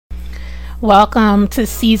Welcome to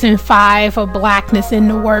season 5 of Blackness in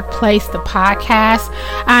the Workplace, the podcast.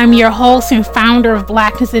 I'm your host and founder of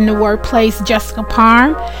Blackness in the Workplace, Jessica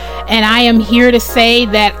Parham, and I am here to say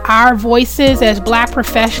that our voices as Black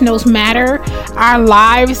professionals matter, our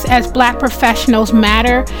lives as Black professionals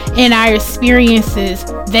matter, and our experiences,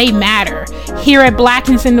 they matter. Here at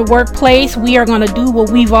Blackness in the Workplace, we are going to do what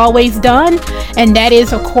we've always done, and that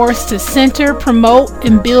is, of course, to center, promote,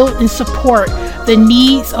 and build and support the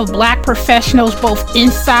needs of Black professionals both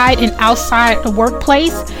inside and outside the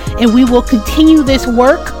workplace, and we will continue this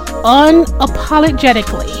work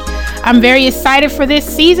unapologetically. I'm very excited for this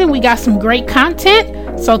season. We got some great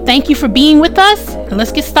content, so thank you for being with us, and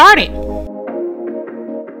let's get started.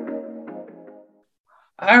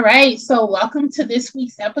 All right, so welcome to this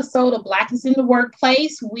week's episode of Blackness in the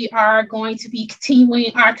Workplace. We are going to be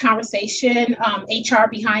continuing our conversation, HR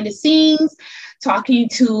behind the scenes, talking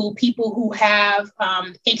to people who have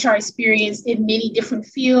HR experience in many different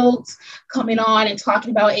fields, coming on and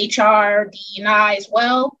talking about HR, DE&I as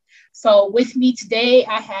well. So with me today,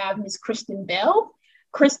 I have Ms. Kristen Bell.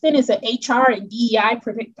 Kristen is an HR and DEI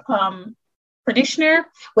practitioner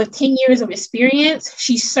with 10 years of experience.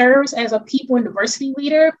 She serves as a people and diversity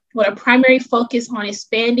leader with a primary focus on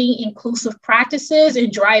expanding inclusive practices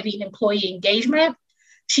and driving employee engagement.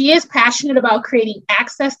 She is passionate about creating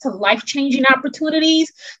access to life-changing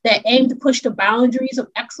opportunities that aim to push the boundaries of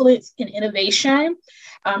excellence and innovation.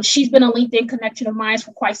 She's been a LinkedIn connection of mine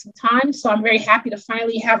for quite some time, so I'm very happy to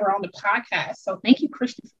finally have her on the podcast. So thank you,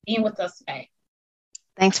 Kristen, for being with us today.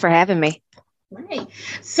 Thanks for having me. Right.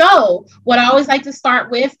 So what I always like to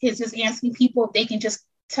start with is just asking people if they can just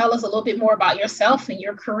tell us a little bit more about yourself and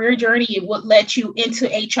your career journey and what led you into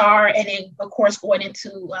HR and then, of course, going into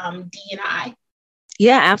D&I.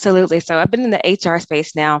 Yeah, absolutely. So I've been in the HR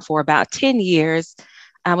space now for about 10 years,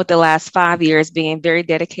 with the last 5 years being very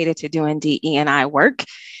dedicated to doing DE&I work.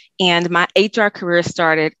 And my HR career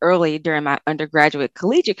started early during my undergraduate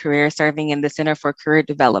collegiate career, serving in the Center for Career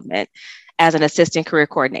Development as an assistant career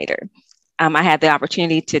coordinator. I had the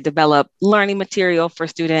opportunity to develop learning material for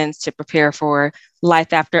students to prepare for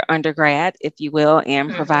life after undergrad, if you will,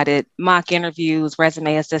 and provided mock interviews,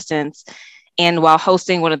 resume assistance. And while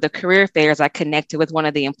hosting one of the career fairs, I connected with one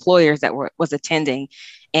of the employers that was attending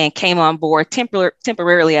and came on board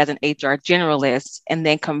temporarily as an HR generalist and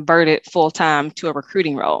then converted full-time to a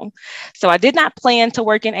recruiting role. So I did not plan to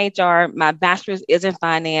work in HR. My bachelor's is in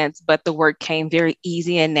finance, but the work came very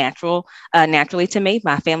easy and naturally to me.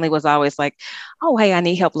 My family was always like, oh, hey, I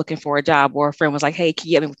need help looking for a job. Or a friend was like, hey, can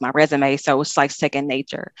you help me with my resume? So it's like second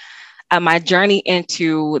nature. My journey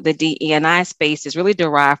into the DE&I space is really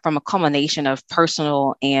derived from a culmination of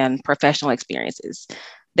personal and professional experiences.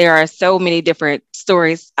 There are so many different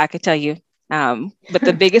stories I could tell you, but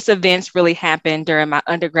the biggest events really happened during my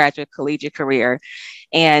undergraduate collegiate career.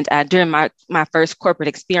 And during my first corporate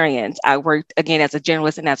experience, I worked again as a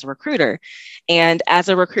journalist and as a recruiter. And as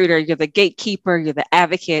a recruiter, you're the gatekeeper, you're the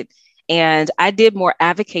advocate. And I did more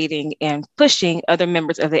advocating and pushing other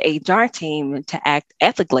members of the HR team to act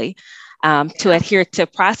ethically, to adhere to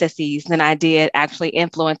processes than I did actually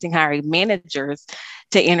influencing hiring managers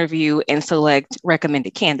to interview and select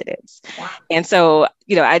recommended candidates. Wow. And so,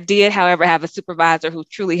 I did, however, have a supervisor who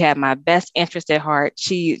truly had my best interest at heart.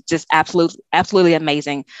 She just absolutely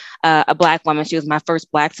amazing, a Black woman. She was my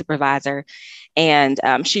first Black supervisor. And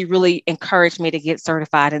she really encouraged me to get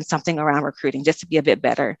certified in something around recruiting just to be a bit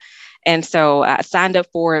better. And so I signed up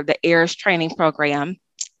for the AIRS training program,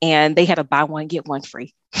 and they had a buy one, get one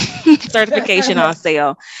free certification on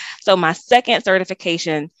sale. So my second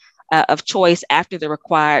certification of choice after the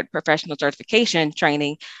required professional certification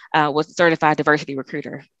training was certified diversity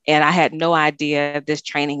recruiter. And I had no idea this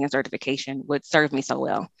training and certification would serve me so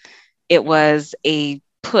well. It was a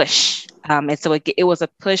push. And so it was a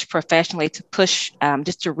push professionally to push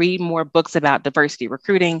just to read more books about diversity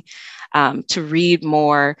recruiting, to read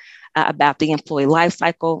more about the employee life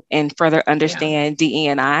cycle and further understand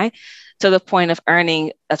DE&I to the point of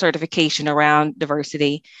earning a certification around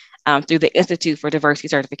diversity through the Institute for Diversity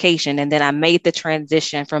Certification. And then I made the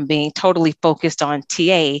transition from being totally focused on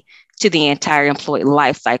TA to the entire employee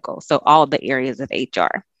life cycle. So all the areas of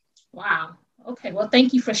HR. Wow. Okay. Well,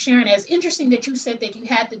 thank you for sharing. It's interesting that you said that you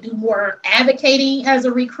had to do more advocating as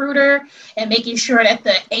a recruiter and making sure that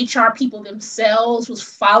the HR people themselves was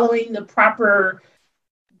following the proper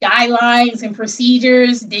guidelines and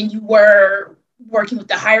procedures than you were working with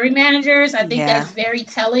the hiring managers. I think that's very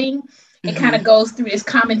telling. It kind of goes through this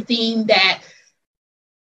common theme that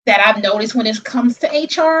I've noticed when it comes to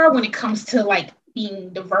HR, when it comes to like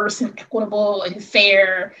being diverse and equitable and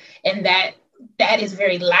fair, and that that is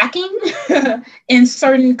very lacking in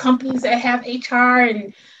certain companies that have HR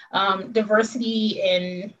and diversity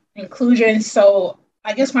and inclusion. So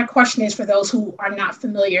I guess my question is for those who are not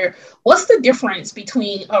familiar, what's the difference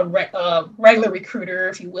between a regular recruiter,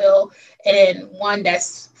 if you will, and one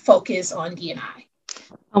that's focused on D&I?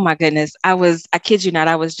 Oh my goodness. I kid you not,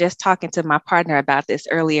 I was just talking to my partner about this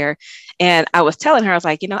earlier. And I was telling her, I was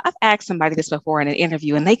like, I've asked somebody this before in an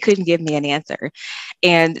interview and they couldn't give me an answer.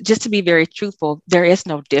 And just to be very truthful, there is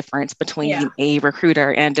no difference between a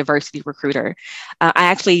recruiter and diversity recruiter. I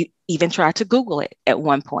actually even tried to Google it at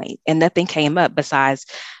one point and nothing came up besides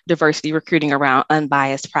diversity recruiting around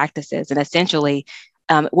unbiased practices. And essentially,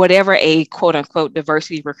 whatever a quote unquote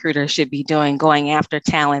diversity recruiter should be doing, going after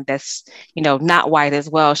talent that's, not white as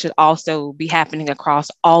well, should also be happening across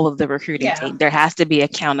all of the recruiting team. There has to be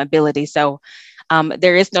accountability. So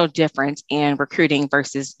there is no difference in recruiting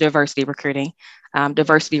versus diversity recruiting.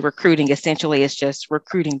 Diversity recruiting essentially is just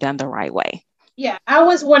recruiting done the right way. Yeah, I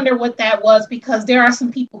always wonder what that was because there are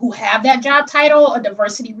some people who have that job title, a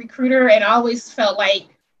diversity recruiter, and I always felt like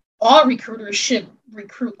all recruiters should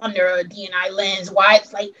recruit under a D&I lens. Why?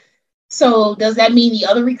 It's like, so does that mean the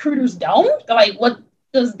other recruiters don't? Like, what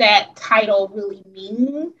does that title really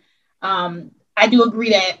mean? I do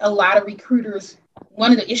agree that a lot of recruiters,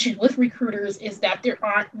 one of the issues with recruiters is that there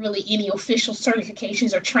aren't really any official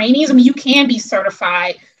certifications or trainings. I mean, you can be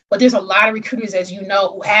certified, but there's a lot of recruiters, as you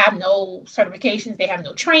know, who have no certifications, they have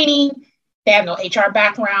no training, they have no HR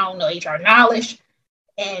background, no HR knowledge,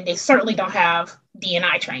 and they certainly don't have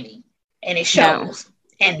D&I training. And it shows.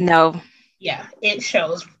 It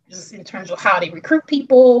shows just in terms of how they recruit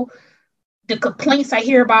people, the complaints I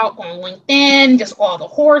hear about on LinkedIn, just all the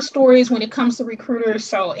horror stories when it comes to recruiters.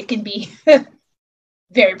 So it can be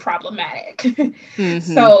very problematic.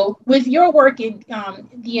 Mm-hmm. So with your work in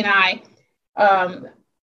D&I,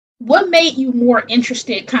 what made you more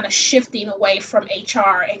interested kind of shifting away from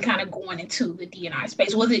HR and kind of going into the D&I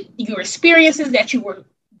space? Was it your experiences that you were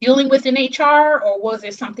dealing with in HR, or was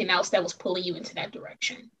there something else that was pulling you into that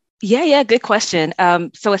direction? Yeah, good question.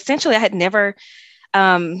 So essentially, I had never,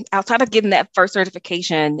 outside of getting that first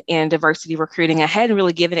certification in diversity recruiting, I hadn't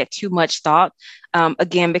really given it too much thought,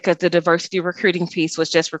 again, because the diversity recruiting piece was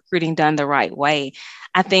just recruiting done the right way.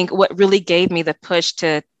 I think what really gave me the push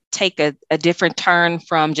to take a different turn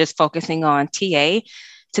from just focusing on TA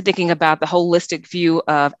to thinking about the holistic view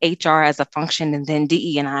of HR as a function and then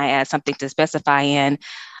DE&I as something to specify in,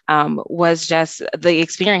 was just the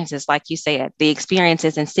experiences, like you said, the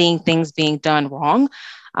experiences and seeing things being done wrong,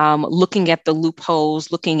 looking at the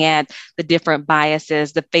loopholes, looking at the different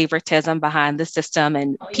biases, the favoritism behind the system,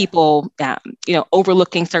 and people,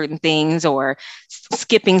 overlooking certain things or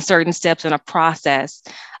skipping certain steps in a process.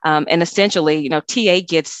 And essentially, TA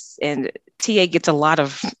gets a lot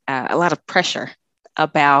of pressure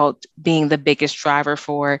about being the biggest driver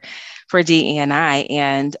for DE&I,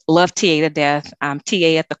 and love TA to death.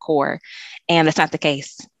 TA at the core, and it's not the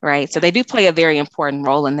case, right? So they do play a very important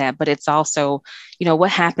role in that, but it's also, what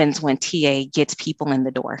happens when TA gets people in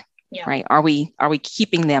the door, right? Are we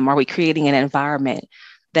keeping them? Are we creating an environment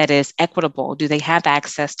that is equitable? Do they have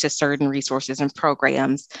access to certain resources and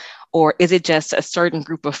programs, or is it just a certain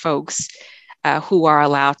group of folks who are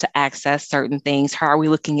allowed to access certain things? How are we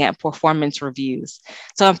looking at performance reviews?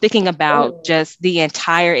 So I'm thinking about just the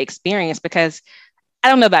entire experience, because I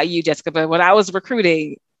don't know about you, Jessica, but when I was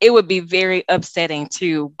recruiting, it would be very upsetting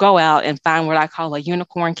to go out and find what I call a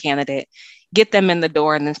unicorn candidate, get them in the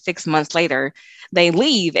door, and then 6 months later, they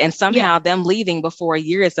leave, and somehow them leaving before a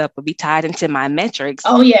year is up would be tied into my metrics.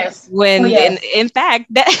 Oh, yes. In fact,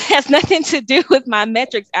 that has nothing to do with my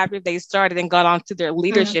metrics after they started and got onto their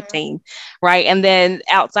leadership team, right? And then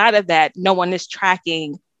outside of that, no one is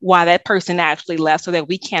tracking why that person actually left, so that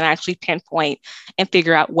we can actually pinpoint and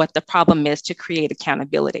figure out what the problem is to create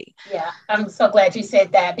accountability. Yeah, I'm so glad you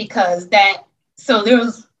said that, because so there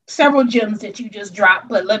was several gems that you just dropped,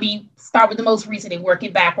 but let me start with the most recent and work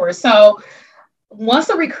it backwards. So once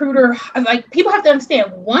a recruiter, people have to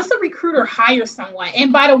understand, once a recruiter hires someone,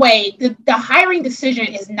 and by the way, the hiring decision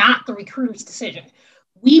is not the recruiter's decision.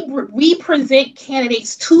 We present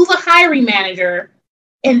candidates to the hiring manager,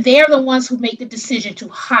 and they're the ones who make the decision to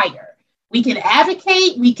hire. We can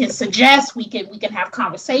advocate, we can suggest, we can have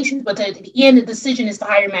conversations, but at the end, the decision is the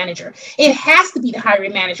hiring manager. It has to be the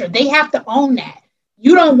hiring manager. They have to own that.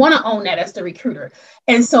 You don't want to own that as the recruiter.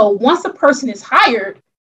 And so once a person is hired,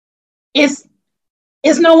 it's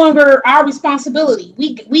no longer our responsibility.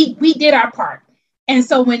 We did our part. And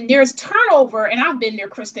so when there's turnover, and I've been there,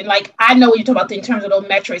 Kristen, I know what you're talking about in terms of those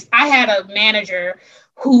metrics. I had a manager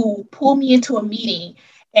who pulled me into a meeting,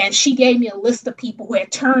 And she gave me a list of people who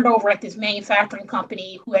had turned over at this manufacturing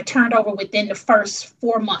company, who had turned over within the first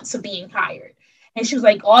 4 months of being hired. And she was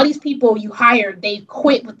like, all these people you hired, they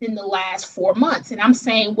quit within the last 4 months. And I'm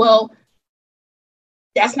saying, well,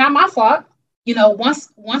 that's not my fault.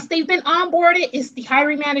 Once they've been onboarded, it's the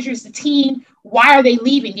hiring managers, the team. Why are they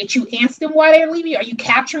leaving? Did you ask them why they're leaving? Are you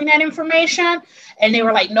capturing that information? And they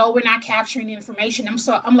were like, no, we're not capturing the information.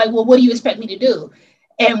 I'm like, well, what do you expect me to do?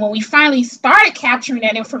 And when we finally started capturing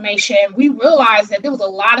that information, we realized that there was a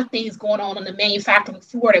lot of things going on the manufacturing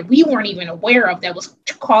floor that we weren't even aware of that was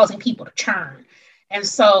causing people to churn. And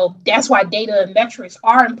so that's why data and metrics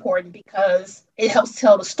are important, because it helps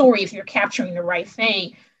tell the story if you're capturing the right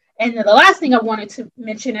thing. And then the last thing I wanted to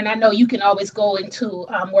mention, and I know you can always go into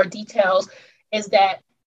more details, is that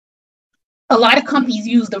a lot of companies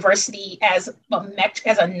use diversity as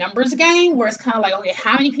a numbers game, where it's kind of like, okay,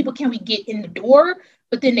 how many people can we get in the door?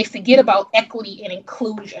 But then they forget about equity and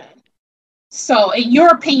inclusion. So in your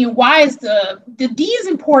opinion, why is the D is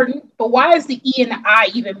important, but why is the E and the I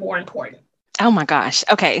even more important? Oh my gosh.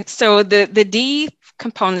 Okay. So the D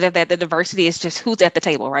component of that, the diversity, is just who's at the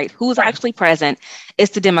table, right? Who's Right. actually present.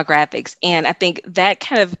 It's the demographics. And I think that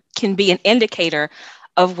kind of can be an indicator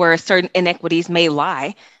of where certain inequities may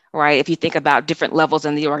lie, right? If you think about different levels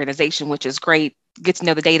in the organization, which is great, get to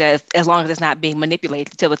know the data as long as it's not being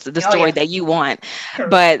manipulated until it's the story that you want. Sure.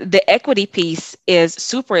 But the equity piece is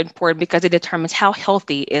super important because it determines how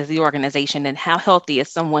healthy is the organization and how healthy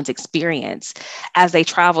is someone's experience as they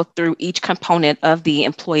travel through each component of the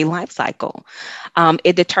employee life cycle.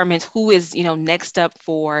 It determines who is, next up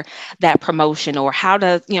for that promotion, or how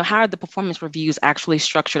are the performance reviews actually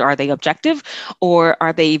structured? Are they objective, or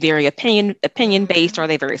are they very opinion based? Or are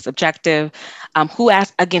they very subjective? Who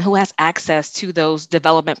has access to those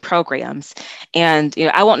development programs? And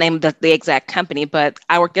I won't name the exact company, but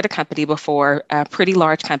I worked at a company before, a pretty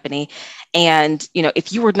large company. And,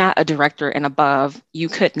 if you were not a director and above, you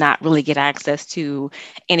could not really get access to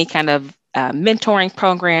any kind of mentoring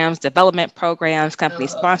programs, development programs, company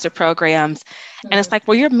sponsored programs. And it's like,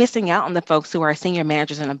 well, you're missing out on the folks who are senior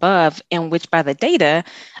managers and above, in which by the data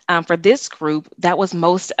for this group, that was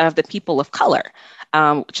most of the people of color.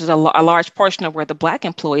 Which is a large portion of where the Black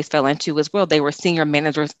employees fell into as well. They were senior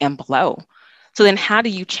managers and below. So then how do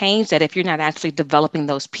you change that if you're not actually developing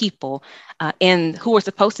those people in who are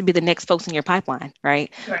supposed to be the next folks in your pipeline, right?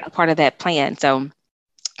 A part of that plan. So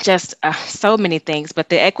just so many things, but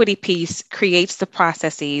the equity piece creates the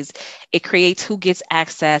processes. It creates who gets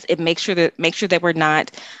access. It makes sure that we're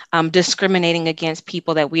not discriminating against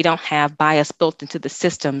people, that we don't have bias built into the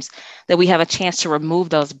systems, that we have a chance to remove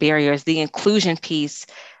those barriers. The inclusion piece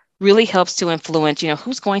really helps to influence,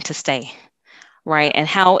 who's going to stay, right?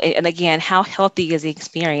 And again, how healthy is the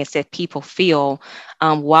experience that people feel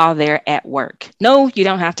while they're at work? No, you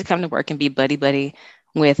don't have to come to work and be buddy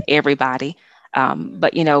with everybody.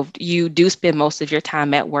 But you do spend most of your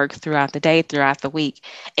time at work throughout the day, throughout the week.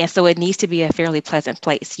 And so it needs to be a fairly pleasant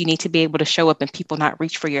place. You need to be able to show up and people not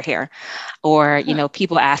reach for your hair, or,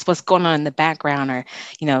 people ask what's going on in the background, or,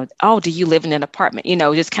 oh, do you live in an apartment?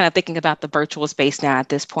 Just kind of thinking about the virtual space now at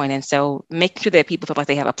this point. And so making sure that people feel like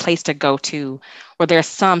they have a place to go to, where there's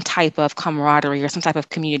some type of camaraderie or some type of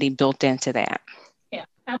community built into that.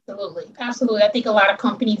 Absolutely. I think a lot of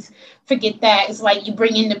companies forget that. It's like you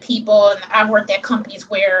bring in the people, and I worked at companies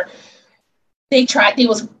where they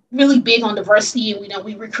was really big on diversity, and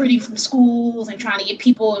we recruiting from schools and trying to get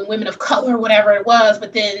people and women of color, whatever it was.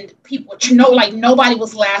 But then people, like nobody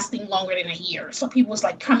was lasting longer than a year. So people was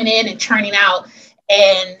like coming in and churning out,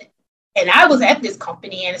 and I was at this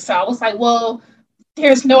company, and so I was like, well,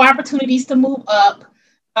 there's no opportunities to move up.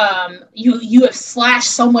 You have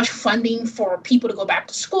slashed so much funding for people to go back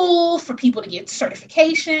to school, for people to get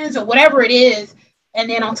certifications or whatever it is. And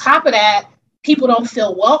then on top of that, people don't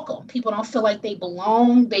feel welcome. People don't feel like they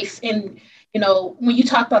belong. When you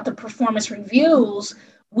talk about the performance reviews,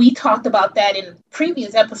 we talked about that in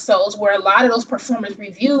previous episodes, where a lot of those performance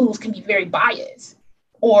reviews can be very biased,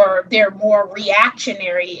 or they're more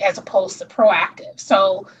reactionary as opposed to proactive.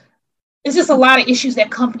 So it's just a lot of issues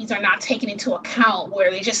that companies are not taking into account,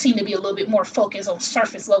 where they just seem to be a little bit more focused on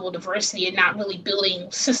surface level diversity and not really building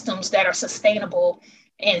systems that are sustainable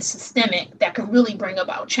and systemic that can really bring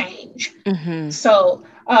about change. Mm-hmm. So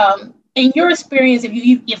in your experience, if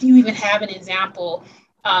you even have an example,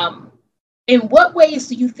 in what ways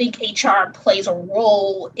do you think HR plays a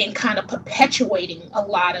role in kind of perpetuating a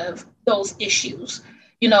lot of those issues?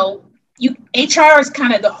 HR is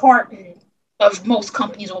kind of the heart of most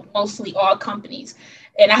companies, or mostly all companies.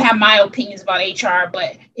 And I have my opinions about HR,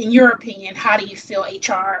 but in your opinion, how do you feel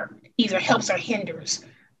HR either helps or hinders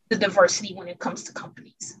the diversity when it comes to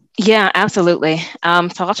companies? Yeah, absolutely.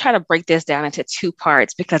 So I'll try to break this down into two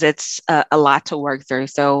parts because it's a lot to work through.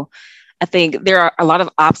 So I think there are a lot of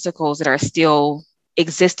obstacles that are still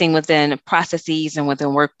existing within processes and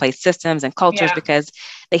within workplace systems and cultures because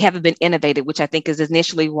they haven't been innovated, which I think is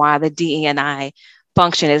initially why the DE&I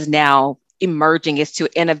function is now emerging, is to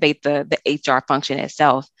innovate the HR function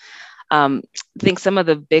itself. I think some of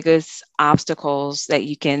the biggest obstacles that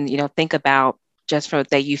you can, think about just from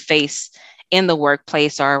that you face in the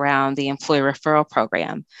workplace are around the employee referral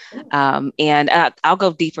program. And I'll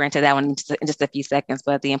go deeper into that one in just a few seconds,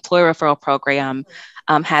 but the employee referral program,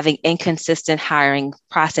 having inconsistent hiring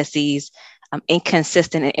processes,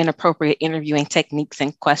 inconsistent and inappropriate interviewing techniques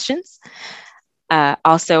and questions.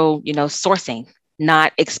 Also, sourcing,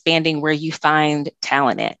 not expanding where you find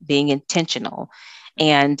talent at, being intentional,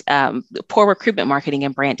 and poor recruitment marketing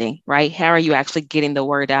and branding, right? How are you actually getting the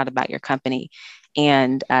word out about your company?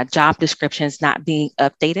 And job descriptions not being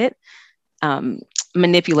updated,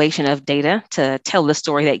 manipulation of data to tell the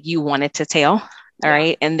story that you wanted to tell. All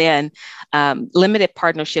right. And then limited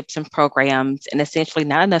partnerships and programs, and essentially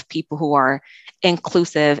not enough people who are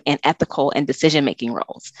inclusive and ethical in decision-making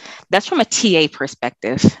roles. That's from a TA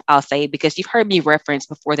perspective, I'll say, because you've heard me reference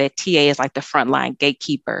before that TA is like the frontline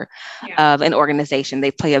gatekeeper of an organization.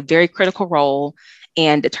 They play a very critical role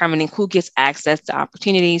in determining who gets access to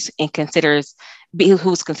opportunities and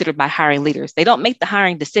who's considered by hiring leaders. They don't make the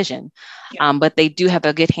hiring decision, but they do have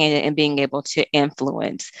a good hand in being able to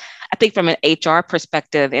influence. I think from an HR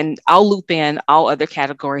perspective, and I'll loop in all other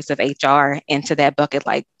categories of HR into that bucket,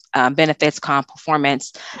 like benefits, comp,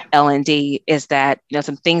 performance, L&D, is that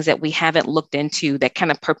some things that we haven't looked into that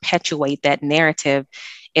kind of perpetuate that narrative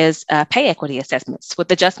is pay equity assessments with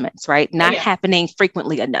adjustments, right? Not happening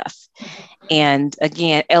frequently enough. And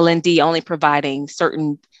again, L&D only providing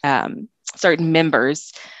certain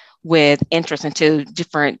members with interest into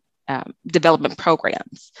different development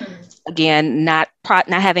programs. Again, not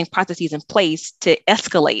having processes in place to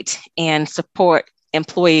escalate and support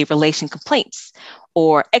employee relation complaints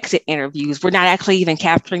or exit interviews. We're not actually even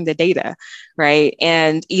capturing the data, right?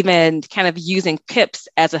 And even kind of using PIPs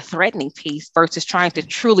as a threatening piece versus trying to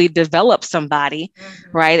truly develop somebody,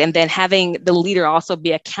 right? And then having the leader also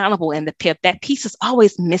be accountable in the PIP. That piece is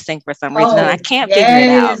always missing for some reason, and I can't figure it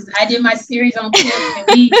out. I did my series on PIPs,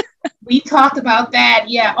 and we talked about that.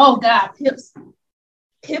 Yeah. Oh God, PIPs.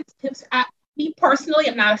 Me personally,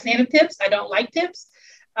 I'm not a fan of PIPs. I don't like PIPs.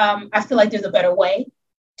 I feel like there's a better way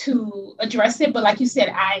to address it. But like you said,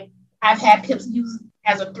 I've had PIPs used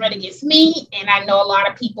as a threat against me, and I know a lot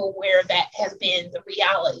of people where that has been the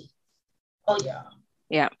reality. Oh, yeah.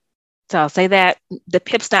 Yeah. So I'll say that the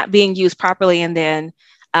PIPs not being used properly, and then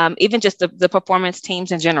even just the performance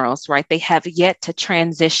teams in general, right? They have yet to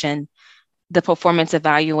transition the performance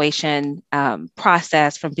evaluation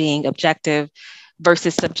process from being objective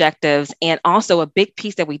versus subjectives. And also a big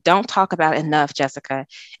piece that we don't talk about enough, Jessica,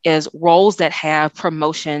 is roles that have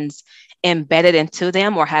promotions embedded into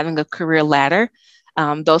them or having a career ladder.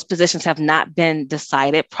 Those positions have not been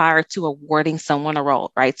decided prior to awarding someone a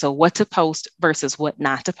role, right? So what to post versus what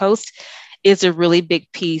not to post is a really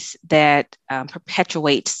big piece that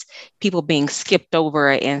perpetuates people being skipped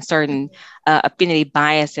over and certain affinity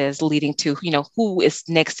biases leading to, who is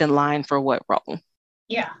next in line for what role.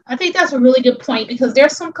 Yeah, I think that's a really good point, because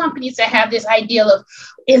there's some companies that have this idea of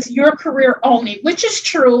it's your career only, which is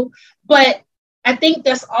true, but I think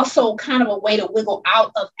that's also kind of a way to wiggle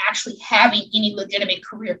out of actually having any legitimate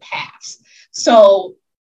career paths. So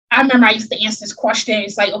I remember I used to answer this question.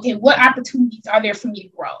 It's like, okay, what opportunities are there for me to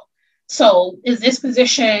grow? So is this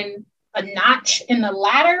position a notch in the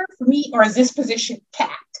ladder for me, or is this position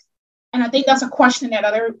capped? And I think that's a question that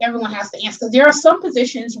everyone has to answer. There are some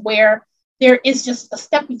positions where there is just a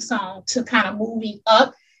stepping stone to kind of moving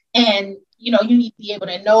up, and you need to be able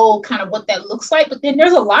to know kind of what that looks like. But then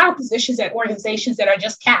there's a lot of positions at organizations that are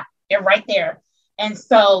just capped. They're right there. And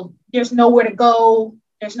so there's nowhere to go.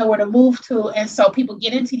 There's nowhere to move to. And so people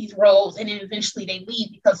get into these roles and then eventually they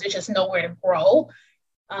leave because there's just nowhere to grow.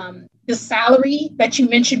 The salary that you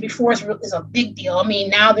mentioned before is a big deal. I mean,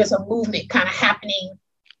 now there's a movement kind of happening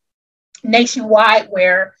nationwide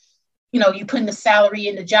where you put in the salary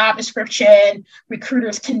in the job description.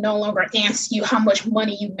 Recruiters can no longer ask you how much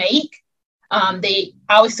money you make. I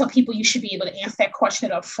always tell people you should be able to answer that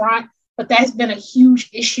question up front, but that's been a huge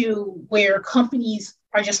issue where companies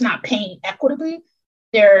are just not paying equitably.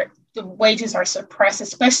 The wages are suppressed,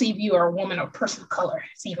 especially if you are a woman or person of color.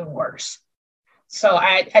 It's even worse. So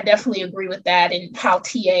I definitely agree with that, and how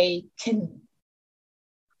I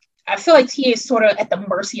feel like TA is sort of at the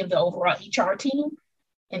mercy of the overall HR team.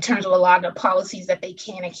 in terms of a lot of the policies that they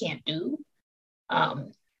can and can't do.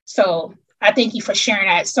 So I thank you for sharing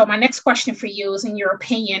that. So my next question for you is, in your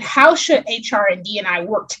opinion, how should HR and D&I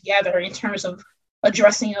work together in terms of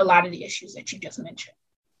addressing a lot of the issues that you just mentioned?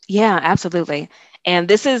 Yeah, absolutely. And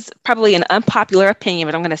this is probably an unpopular opinion,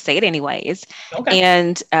 but I'm going to say it anyways. Okay.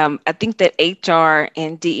 And I think that HR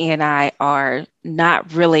and DE&I are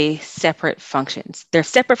not really separate functions. They're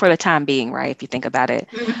separate for the time being, right? If you think about it.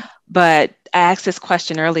 Mm-hmm. But I asked this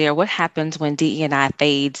question earlier: what happens when DE&I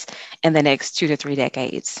fades in the next 2 to 3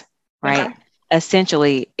 decades, right? Okay.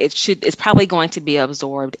 Essentially, it's probably going to be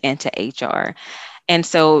absorbed into HR. And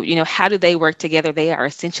so, how do they work together? They are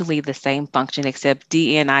essentially the same function, except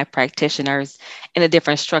DE&I practitioners in a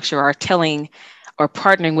different structure are telling or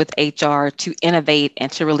partnering with HR to innovate and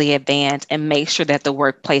to really advance and make sure that the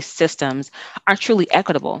workplace systems are truly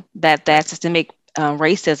equitable, that systemic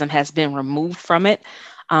racism has been removed from it,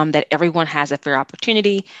 that everyone has a fair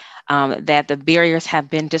opportunity, that the barriers have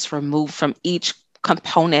been just removed from each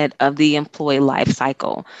component of the employee life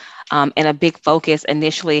cycle. And a big focus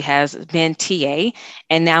initially has been TA,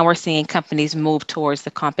 and now we're seeing companies move towards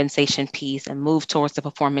the compensation piece and move towards the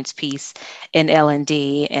performance piece in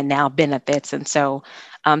L&D and now benefits. And so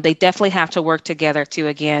they definitely have to work together to,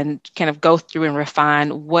 again, kind of go through and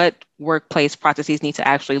refine what workplace processes need to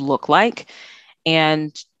actually look like.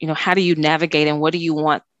 And, how do you navigate, and what do you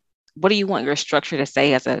want your structure to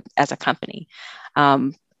say as a company?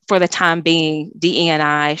 For the time being,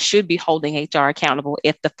 DE&I should be holding HR accountable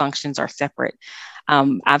if the functions are separate.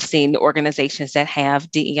 I've seen organizations that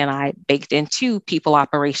have DE&I baked into people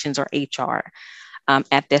operations or HR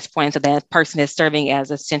at this point, so that person is serving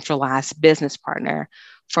as a centralized business partner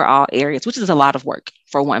for all areas, which is a lot of work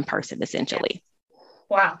for one person, essentially.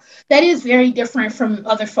 Wow. That is very different from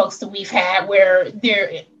other folks that we've had, where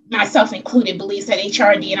they're, myself included, believes that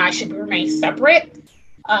HR and D&I should remain separate.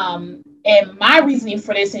 And my reasoning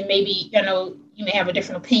for this, and maybe, you may have a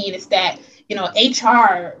different opinion, is that,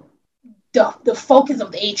 HR, the focus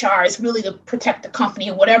of the HR is really to protect the company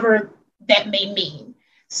and whatever that may mean.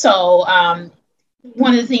 So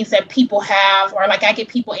one of the things that people have, or like I get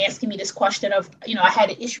people asking me this question of, I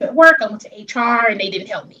had an issue at work, I went to HR and they didn't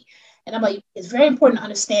help me. And I'm like, it's very important to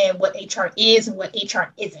understand what HR is and what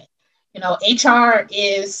HR isn't. HR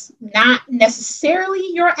is not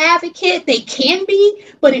necessarily your advocate. They can be,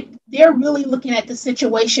 but they're really looking at the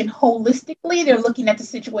situation holistically. They're looking at the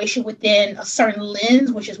situation within a certain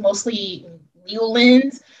lens, which is mostly legal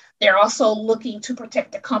lens. They're also looking to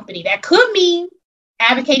protect the company. That could mean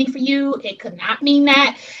advocating for you. It could not mean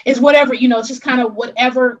that. It's whatever, it's just kind of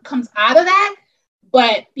whatever comes out of that.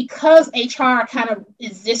 But because HR kind of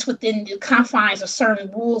exists within the confines of certain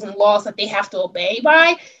rules and laws that they have to obey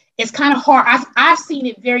by, it's kind of hard. I've seen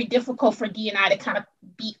it very difficult for D&I to kind of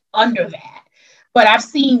be under that. But I've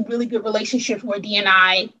seen really good relationships where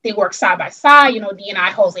D&I, they work side by side.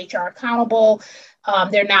 D&I holds HR accountable.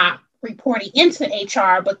 They're not reporting into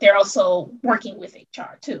HR, but they're also working with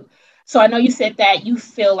HR too. So I know you said that you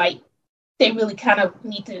feel like they really kind of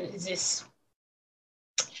need to exist.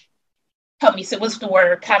 Help me say, what's the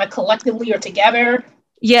word? Kind of collectively or together?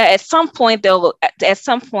 Yeah, at some point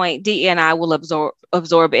DE&I will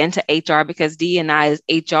absorb into HR, because DE&I is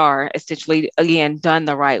HR essentially, again, done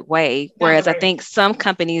the right way. Whereas I think some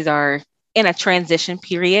companies are in a transition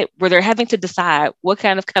period where they're having to decide what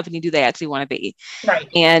kind of company do they actually want to be. Right.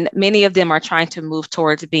 And many of them are trying to move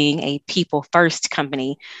towards being a people first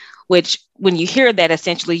company, which when you hear that,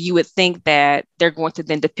 essentially you would think that they're going to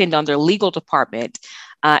then depend on their legal department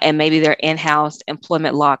and maybe their in-house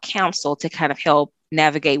employment law counsel to kind of help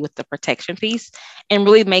navigate with the protection piece and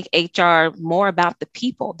really make HR more about the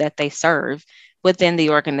people that they serve within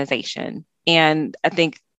the organization. And I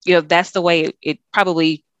think, that's the way it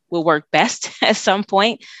probably will work best at some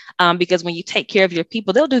point, because when you take care of your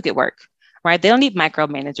people, they'll do good work, right? They don't need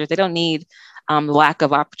micromanagers. They don't need lack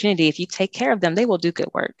of opportunity. If you take care of them, they will do good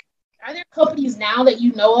work. Are there companies now that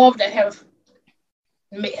you know of that have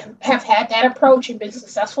had that approach and been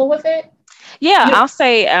successful with it? Yeah, I'll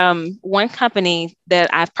say one company that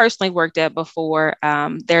I've personally worked at before,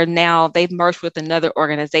 they've merged with another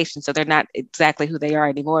organization. So they're not exactly who they are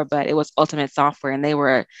anymore, but it was Ultimate Software, and they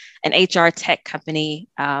were an HR tech company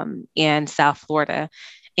in South Florida.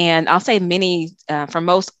 And I'll say for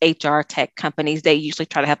most HR tech companies, they usually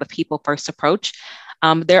try to have a people first approach.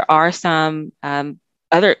 There are some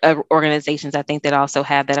other organizations, I think, that also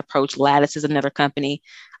have that approach. Lattice is another company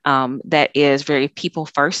that is very people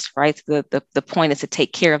first, right? The point is to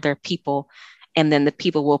take care of their people, and then the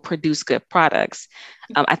people will produce good products.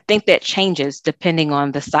 I think that changes depending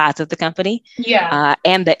on the size of the company,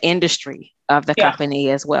 and the industry of the company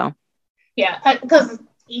as well. Yeah, because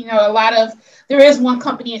there is one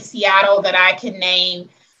company in Seattle that I can name,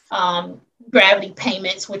 Gravity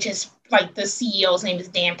Payments, which is like the CEO's name is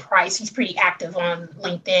Dan Price. He's pretty active on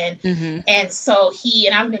LinkedIn. Mm-hmm. And so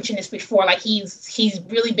and I've mentioned this before, like he's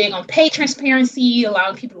really big on pay transparency,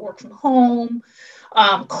 allowing people to work from home,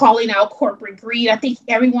 calling out corporate greed. I think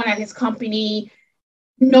everyone at his company,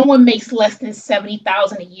 no one makes less than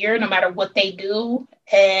 70,000 a year, no matter what they do.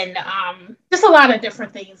 And just a lot of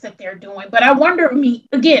different things that they're doing. But I wonder,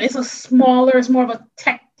 again, it's more of a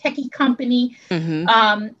techie company.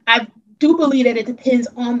 Mm-hmm. I do believe that it depends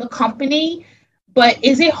on the company, but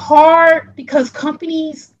is it hard because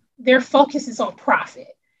companies, their focus is on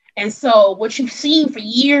profit. And so what you've seen for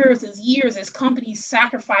years is companies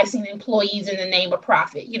sacrificing employees in the name of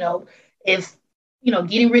profit. If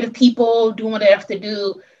getting rid of people, doing what they have to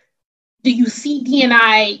do. Do you see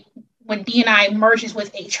D&I, when D&I merges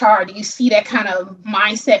with HR, do you see that kind of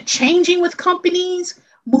mindset changing with companies,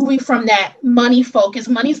 moving from that money focus?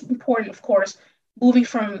 Money's important, of course, moving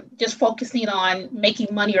from just focusing on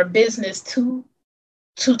making money or business to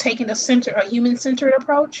taking a human-centered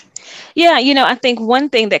approach? Yeah, I think one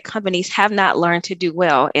thing that companies have not learned to do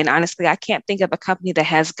well, and honestly, I can't think of a company that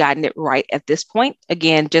has gotten it right at this point.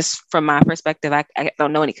 Again, just from my perspective, I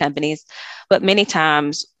don't know any companies, but many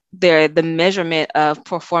times the measurement of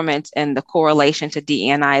performance and the correlation to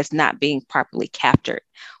DEI is not being properly captured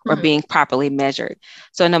or being properly measured.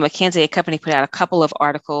 So I know McKinsey & Company put out a couple of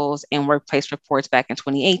articles and workplace reports back in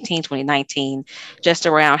 2018, 2019, just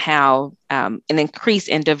around how an increase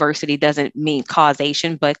in diversity doesn't mean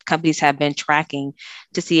causation, but companies have been tracking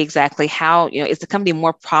to see exactly how, is the company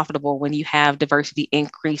more profitable when you have diversity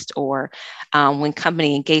increased, or when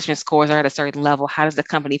company engagement scores are at a certain level, how does the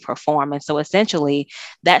company perform? And so essentially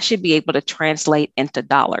that should be able to translate into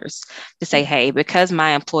dollars to say, hey, because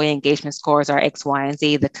my employee engagement scores are X, Y, and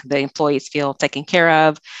Z, the employees feel taken care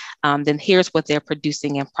of, then here's what they're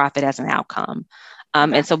producing in profit as an outcome.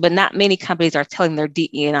 And so, but not many companies are telling their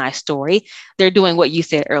DE&I story. They're doing what you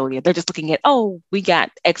said earlier. They're just looking at, we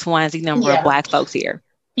got X, Y, and Z number of Black folks here.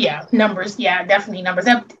 Yeah, numbers. Yeah, definitely numbers.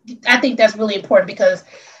 I think that's really important because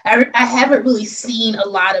I haven't really seen a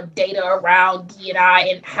lot of data around DE&I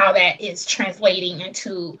and how that is translating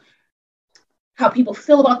into how people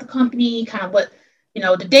feel about the company, kind of what,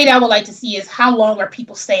 the data I would like to see is how long are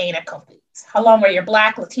people staying at companies? How long are you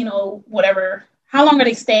Black, Latino, whatever? How long are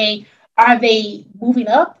they staying? Are they moving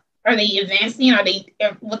up? Are they advancing?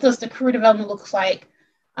 What does the career development look like?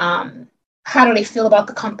 How do they feel about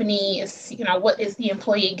the company? What is the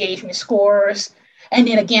employee engagement scores? And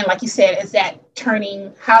then again, like you said, how's that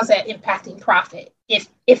impacting profit? If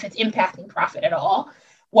it's impacting profit at all.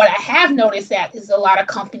 What I have noticed that is a lot of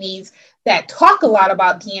companies that talk a lot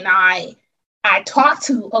about D&I. I talk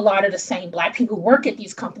to a lot of the same Black people who work at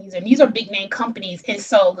these companies, and these are big name companies. And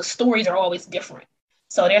so the stories are always different.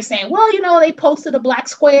 So they're saying, well, they posted a Black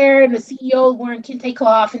square and the CEO wearing kente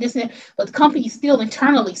cloth and this, but the company still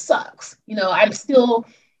internally sucks. I'm still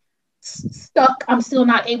stuck. I'm still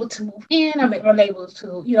not able to move in. I'm unable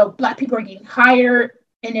to, Black people are getting hired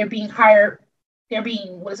and they're being,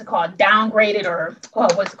 what is it called? Downgraded or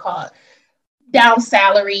what's it called? Down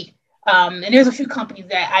salary. And there's a few companies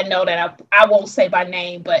that I know that I won't say by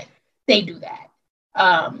name, but they do that.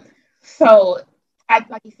 So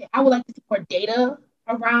like you said, I would like to see more data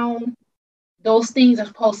around those things as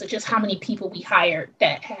opposed to just how many people we hired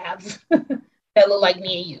that have that look like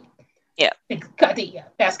me and you. Yeah,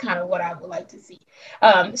 that's kind of what I would like to see.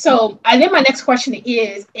 So I think my next question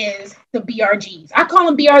is the BRGs. I call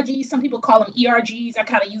them BRGs. Some people call them ERGs. I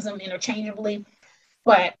kind of use them interchangeably.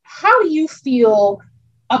 But how do you feel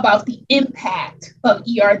about the impact of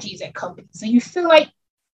ERGs at companies? Do you feel like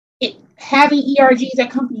having ERGs at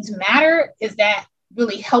companies matter? Is that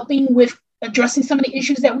really helping with addressing some of the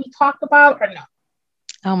issues that we talked about, or no?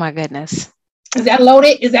 Oh my goodness. Is that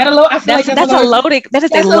loaded? I feel like that's a loaded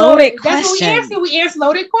question. That's what we answer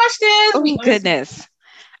loaded questions. Oh goodness.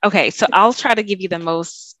 Okay, so I'll try to give you the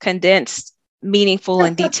most condensed, meaningful,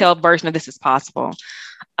 and detailed version of this as possible.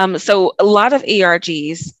 So a lot of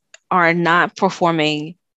ERGs are not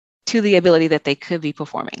performing to the ability that they could be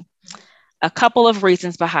performing. A couple of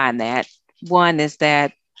reasons behind that. One is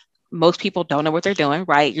that most people don't know what they're doing,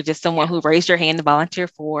 right? You're just someone who raised your hand to volunteer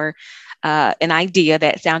for an idea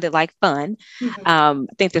that sounded like fun. Mm-hmm. I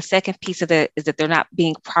think the second piece of it is that they're not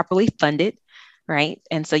being properly funded, right?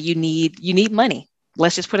 And so you need money.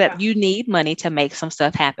 Let's just put it up. You need money to make some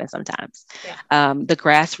stuff happen sometimes. Yeah. The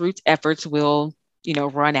grassroots efforts will,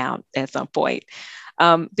 run out at some point.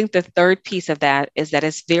 I think the third piece of that is that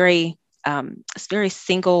it's very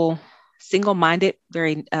single-minded,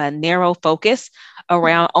 very narrow focus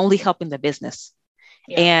around only helping the business.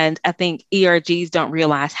 Yeah. And I think ERGs don't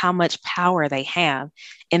realize how much power they have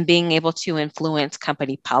in being able to influence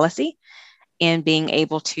company policy and being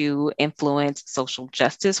able to influence social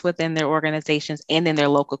justice within their organizations and in their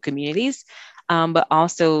local communities, but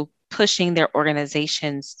also pushing their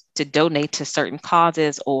organizations to donate to certain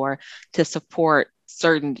causes or to support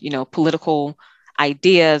certain, political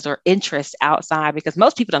ideas or interests outside, because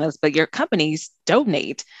most people don't know this, but your companies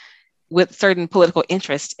donate with certain political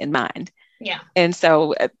interests in mind. Yeah. And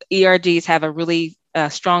so ERGs have a really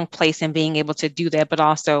strong place in being able to do that, but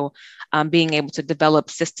also being able to develop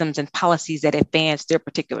systems and policies that advance their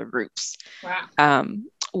particular groups. Wow.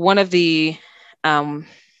 One of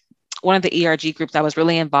the ERG groups I was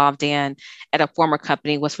really involved in at a former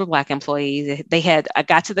company was for Black employees. I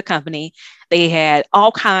got to the company, they had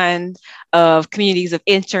all kinds of communities of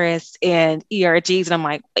interest in ERGs. And I'm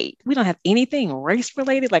like, wait, we don't have anything race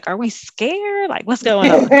related. Like, are we scared? Like, what's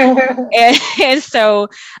going on? and so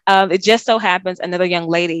it just so happens another young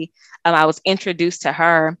lady, I was introduced to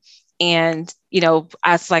her. And, I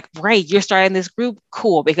was like, great, you're starting this group.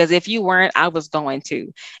 Cool. Because if you weren't, I was going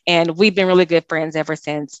to. And we've been really good friends ever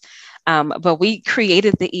since. But we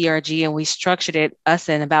created the ERG and we structured it, us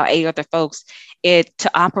and about 8 other folks,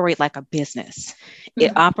 to operate like a business. Mm-hmm.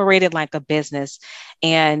 It operated like a business,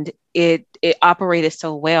 and it operated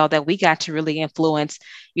so well that we got to really influence,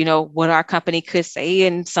 what our company could say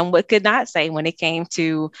and somewhat could not say when it came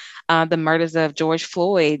to the murders of George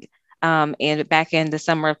Floyd and back in the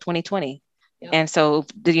summer of 2020. Yeah. And so,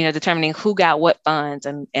 determining who got what funds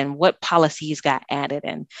and what policies got added.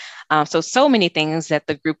 And so many things that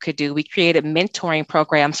the group could do. We created mentoring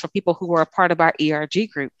programs for people who were a part of our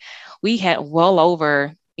ERG group. We had well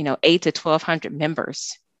over, 8 to 1,200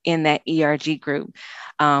 members in that ERG group.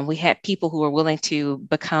 We had people who were willing to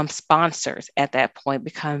become sponsors at that point,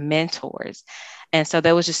 become mentors. And so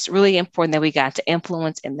that was just really important that we got to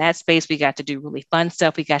influence in that space. We got to do really fun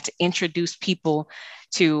stuff. We got to introduce people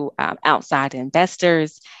to outside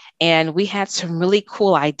investors. And we had some really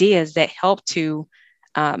cool ideas that helped to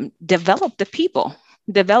develop the people,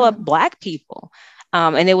 develop mm-hmm. Black people.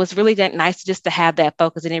 And it was really nice just to have that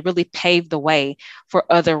focus, and it really paved the way for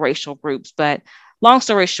other racial groups. But long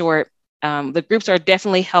story short, the groups are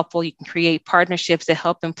definitely helpful. You can create partnerships that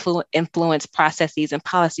help influence processes and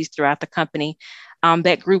policies throughout the company.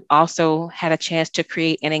 That group also had a chance to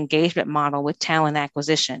create an engagement model with talent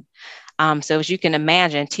acquisition. So as you can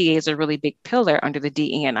imagine, TA is a really big pillar under the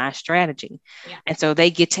DE&I strategy. Yeah. And so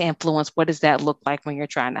they get to influence what does that look like when you're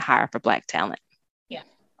trying to hire for Black talent. Yeah,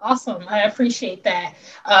 awesome. I appreciate that.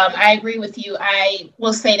 I agree with you. I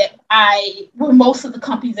will say that most of the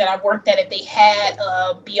companies that I've worked at, if they had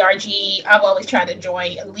a BRG, I've always tried to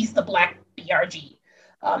join at least the Black BRG.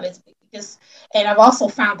 And I've also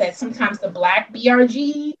found that sometimes the Black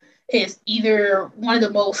BRG is either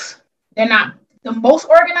they're not the most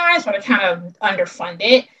organized, or they're kind of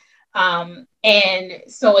underfunded. And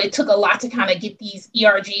so it took a lot to kind of get these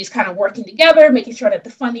ERGs kind of working together, making sure that the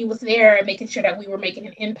funding was there and making sure that we were making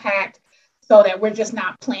an impact, so that we're just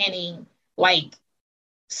not planning like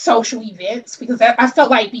social events. Because I felt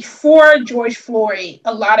like before George Floyd,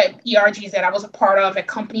 a lot of ERGs that I was a part of at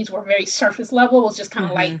companies were very surface level. It was just kind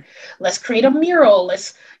of mm-hmm. like, let's create a mural,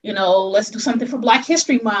 let's do something for Black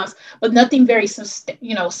History Month, but nothing very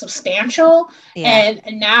substantial. Yeah.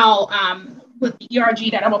 And now with the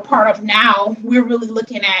ERG that I'm a part of now, we're really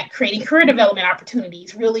looking at creating career development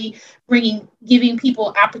opportunities, really giving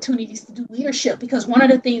people opportunities to do leadership. Because one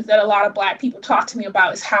of the things that a lot of Black people talk to me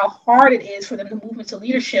about is how hard it is for them to move into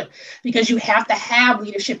leadership, because you have to have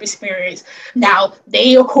leadership experience. Now,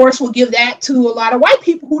 they, of course, will give that to a lot of white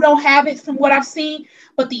people who don't have it, from what I've seen.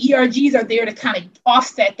 But the ERGs are there to kind of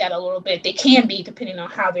offset that a little bit. They can be, depending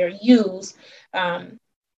on how they're used.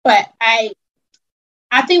 But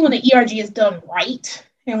I think when the ERG is done right,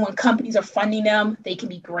 and when companies are funding them, they can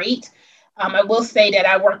be great. I will say that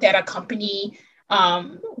I worked at a company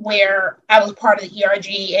where I was part of the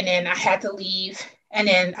ERG, and then I had to leave. And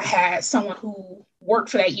then I had someone who worked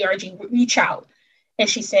for that ERG reach out. And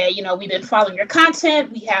she said, we've been following your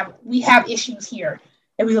content. We have issues here,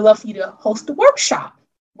 and we would love for you to host a workshop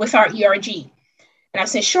with our ERG. And I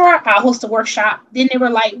said, sure, I'll host a workshop. Then they were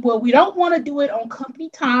like, well, we don't want to do it on company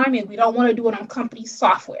time, and we don't want to do it on company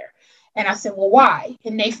software. And I said, well, why?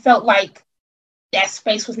 And they felt like that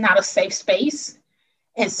space was not a safe space.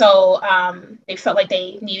 And so they felt like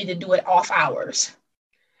they needed to do it off hours.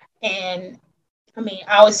 And I mean,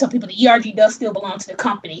 I always tell people the ERG does still belong to the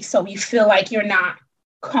company. So you feel like you're not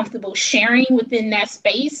comfortable sharing within that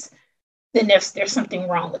space, then there's something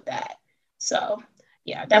wrong with that. So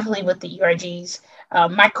yeah, definitely with the ERGs.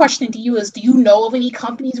 My question to you is, do you know of any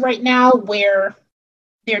companies right now where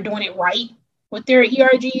they're doing it right with their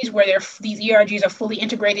ERGs, where these ERGs are fully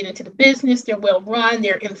integrated into the business, they're well run,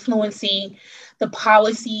 they're influencing the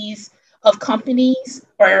policies of companies,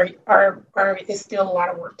 or is still a lot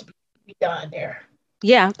of work to be done there?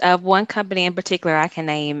 Yeah, one company in particular I can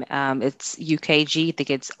name, it's UKG, I think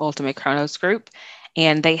it's Ultimate Kronos Group,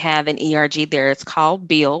 and they have an ERG there. It's called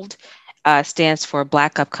BUILD, stands for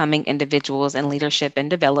Black Upcoming Individuals in Leadership and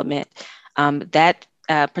Development. That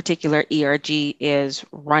particular ERG is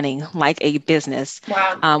running like a business.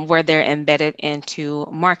 Wow. Where they're embedded into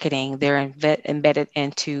marketing, they're embedded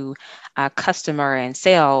into customer and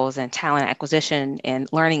sales and talent acquisition and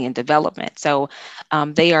learning and development. So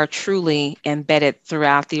they are truly embedded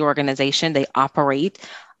throughout the organization. They operate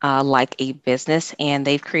like a business, and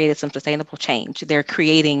they've created some sustainable change. They're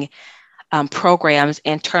creating programs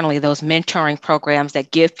internally, those mentoring programs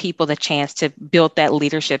that give people the chance to build that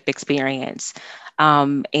leadership experience.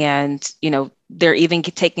 And, they're even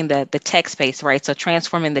taking the tech space, right? So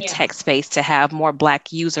transforming the tech space to have more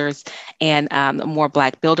Black users and more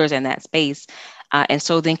Black builders in that space. And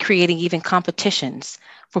so then creating even competitions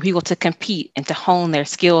for people to compete and to hone their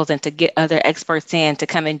skills and to get other experts in to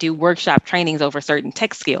come and do workshop trainings over certain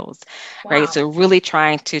tech skills, right? So really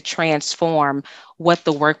trying to transform what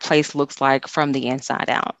the workplace looks like from the inside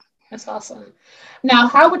out. That's awesome. Now,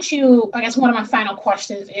 how would you, I guess one of my final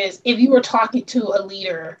questions is, if you were talking to a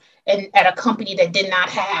leader at a company that did not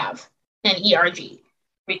have an ERG,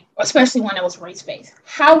 especially when it was race-based,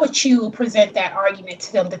 how would you present that argument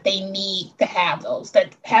to them that they need to have those,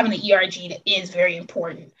 that having an ERG is very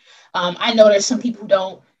important? I know there's some people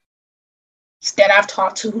that I've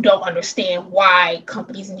talked to who don't understand why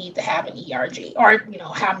companies need to have an ERG or,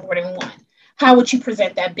 have more than one. How would you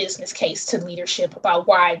present that business case to leadership about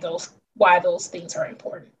why those things are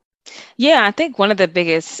important? Yeah, I think one of the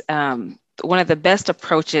best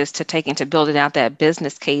approaches to building out that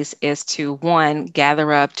business case is to, one,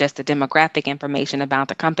 gather up just the demographic information about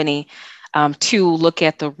the company, two, look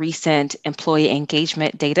at the recent employee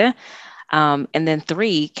engagement data. And then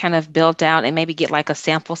three, kind of build out and maybe get like a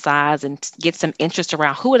sample size and get some interest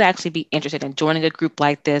around who would actually be interested in joining a group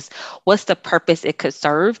like this. What's the purpose it could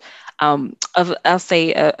serve? I'll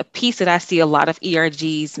say a piece that I see a lot of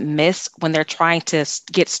ERGs miss when they're trying to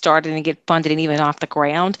get started and get funded and even off the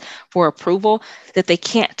ground for approval, that they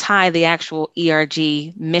can't tie the actual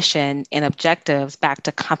ERG mission and objectives back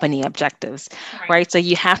to company objectives, right? So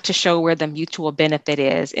you have to show where the mutual benefit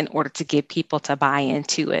is in order to get people to buy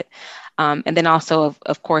into it. And then also,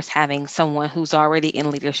 of course, having someone who's already in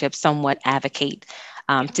leadership somewhat advocate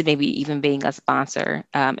to maybe even being a sponsor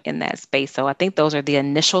in that space. So I think those are the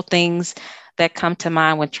initial things that come to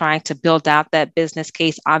mind when trying to build out that business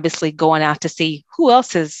case. Obviously, going out to see who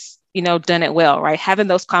else has done it well, right? Having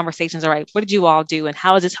those conversations, all right, what did you all do and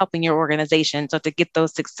how is this helping your organization? So to get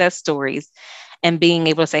those success stories and being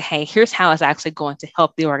able to say, hey, here's how it's actually going to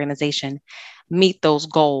help the organization meet those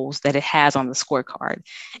goals that it has on the scorecard.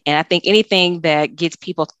 And I think anything that gets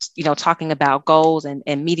people, talking about goals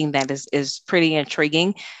and meeting that is pretty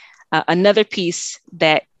intriguing. Another piece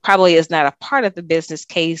that probably is not a part of the business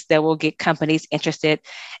case that will get companies interested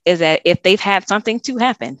is that if they've had something to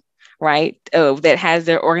happen, right, that has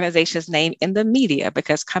their organization's name in the media,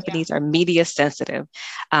 because companies are media sensitive.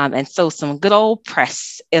 And so some good old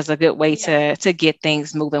press is a good way to get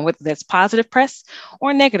things moving, whether that's positive press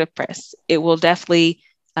or negative press. It will definitely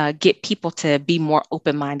get people to be more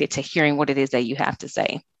open-minded to hearing what it is that you have to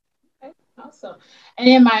say. Okay, awesome. And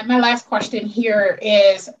then my last question here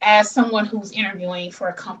is, as someone who's interviewing for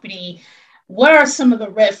a company, what are some of the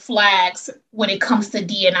red flags when it comes to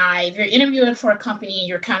D&I? If you're interviewing for a company and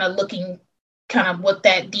you're kind of looking what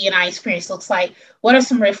that D&I experience looks like, what are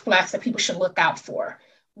some red flags that people should look out for?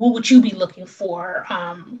 What would you be looking for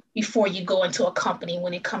before you go into a company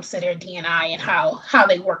when it comes to their D&I and how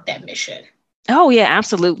they work that mission? Oh, yeah,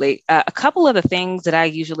 absolutely. A couple of the things that I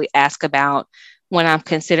usually ask about when I'm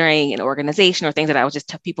considering an organization, or things that I would just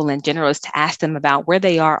tell people in general, is to ask them about where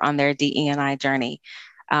they are on their DE&I journey.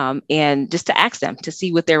 And just to ask them to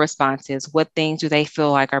see what their response is. What things do they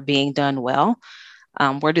feel like are being done well?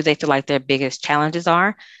 Where do they feel like their biggest challenges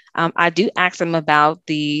are? I do ask them about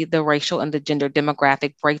the racial and the gender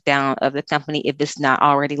demographic breakdown of the company if it's not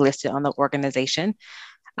already listed on the organization.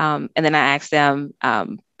 And then I ask them,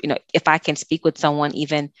 if I can speak with someone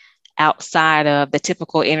even outside of the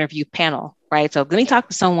typical interview panel, right? So let me talk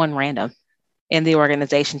to someone random in the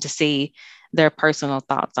organization to see their personal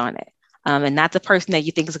thoughts on it. And not the person that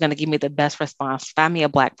you think is going to give me the best response. Find me a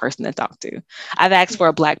Black person to talk to. I've asked for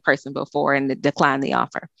a Black person before and declined the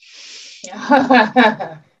offer.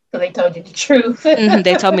 Yeah. So they told you the truth.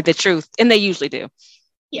 They told me the truth, and they usually do.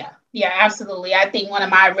 Yeah. Yeah, absolutely. I think one of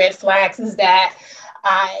my red flags is that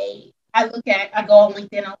I go on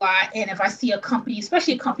LinkedIn a lot, and if I see a company,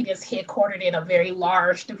 especially a company that's headquartered in a very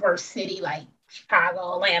large, diverse city like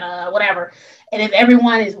Chicago, Atlanta, whatever, and if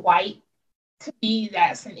everyone is white, to me,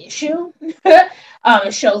 that's an issue.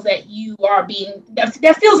 It shows that you are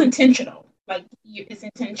that feels intentional. Like it's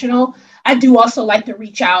intentional. I do also like to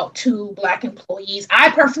reach out to Black employees.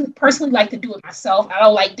 I personally like to do it myself. I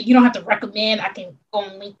don't like you don't have to recommend. I can go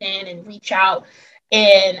on LinkedIn and reach out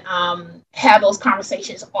and have those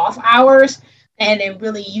conversations off hours. And then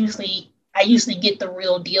I usually get the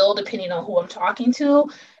real deal depending on who I'm talking to.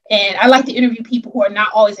 And I like to interview people who are not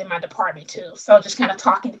always in my department too. So just kind of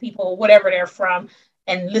talking to people, whatever they're from,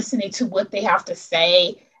 and listening to what they have to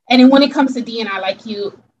say. And then when it comes to D&I, like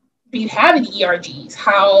you having ERGs,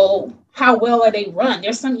 how well are they run?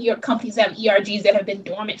 There's some companies that have ERGs that have been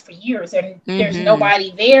dormant for years, and there's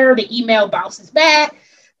nobody there. The email bounces back.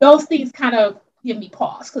 Those things kind of give me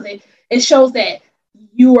pause because it shows that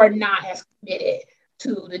you are not as committed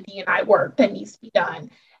to the D&I work that needs to be done.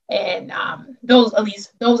 And those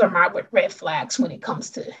are my red flags when it comes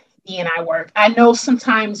to D&I work. I know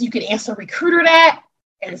sometimes you can ask a recruiter that,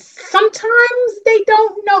 and sometimes they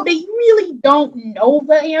don't know. They really don't know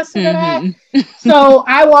the answer to that. So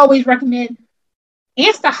I will always recommend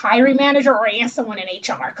ask the hiring manager or ask someone in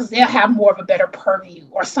HR because they'll have more of a better purview,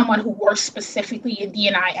 or someone who works specifically in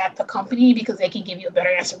D&I at the company because they can give you a better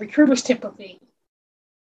answer. Recruiters typically,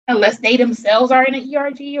 unless they themselves are in an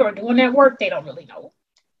ERG or doing that work, they don't really know.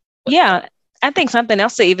 Yeah, I think something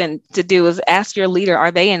else to do is ask your leader,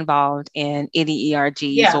 are they involved in any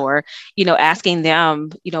ERGs or, asking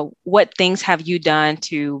them, what things have you done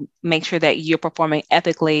to make sure that you're performing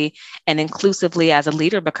ethically and inclusively as a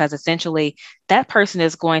leader? Because essentially that person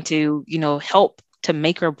is going to, help to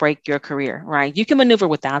make or break your career, right? You can maneuver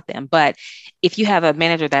without them, but if you have a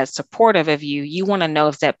manager that's supportive of you, you want to know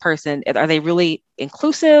if that person, are they really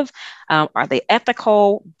inclusive? Are they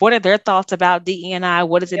ethical? What are their thoughts about DE&I?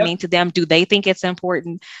 What does it mean to them? Do they think it's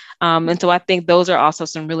important? And so I think those are also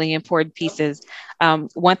some really important pieces.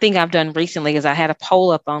 One thing I've done recently is I had a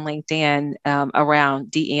poll up on LinkedIn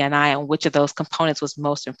around DE&I and which of those components was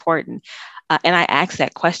most important. And I asked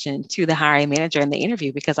that question to the hiring manager in the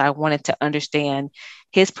interview because I wanted to understand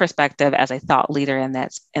his perspective as a thought leader in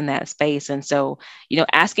that space. And so,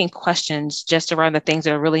 asking questions just around the things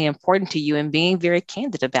that are really important to you and being very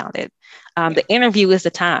candid about it. The interview is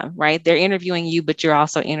the time, right? They're interviewing you, but you're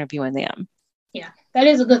also interviewing them. Yeah,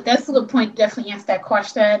 that's a good point. Definitely answer that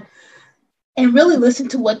question and really listen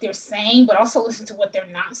to what they're saying, but also listen to what they're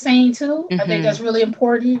not saying too. I think that's really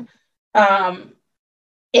important.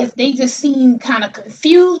 If they just seem kind of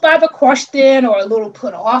confused by the question or a little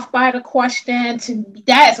put off by the question, to me,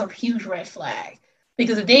 that is a huge red flag.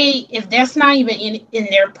 Because if that's not even in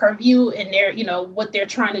their purview and their, what they're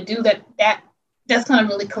trying to do, that's going to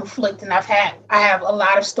really conflict. And I have a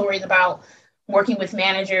lot of stories about working with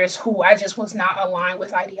managers who I just was not aligned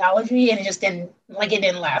with ideology, and it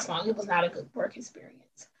didn't last long. It was not a good work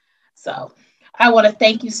experience. So I want to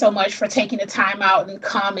thank you so much for taking the time out and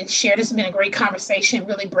come and share. This has been a great conversation,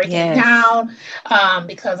 really breaking it down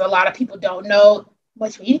because a lot of people don't know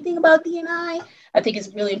much of anything about D&I. I think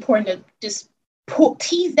it's really important to just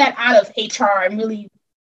tease that out of HR and really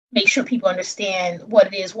make sure people understand what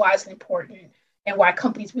it is, why it's important, and why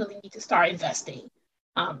companies really need to start investing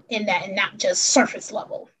in that and not just surface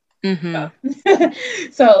level. So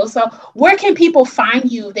where can people find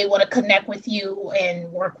you if they want to connect with you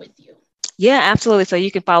and work with you? Yeah, absolutely. So you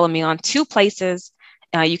can follow me on two places.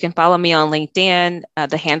 You can follow me on LinkedIn.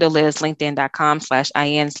 The handle is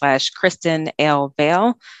linkedin.com/in/Kristen L.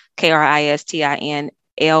 Bell,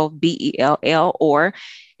 KristinLBell, or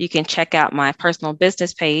you can check out my personal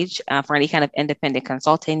business page for any kind of independent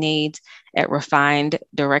consulting needs at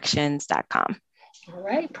refineddirections.com. All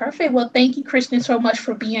right, perfect. Well, thank you, Kristen, so much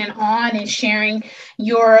for being on and sharing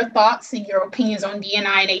your thoughts and your opinions on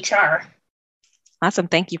D&I and HR. Awesome.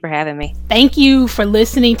 Thank you for having me. Thank you for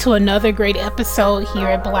listening to another great episode here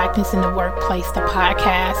at Blackness in the Workplace, the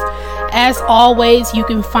podcast. As always, you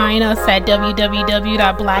can find us at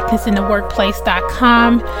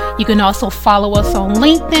www.blacknessintheworkplace.com. You can also follow us on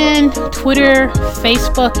LinkedIn, Twitter,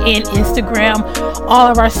 Facebook, and Instagram. All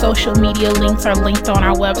of our social media links are linked on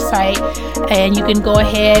our website, and you can go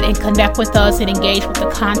ahead and connect with us and engage with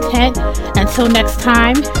the content. Until next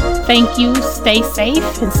time, thank you, stay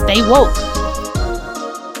safe, and stay woke.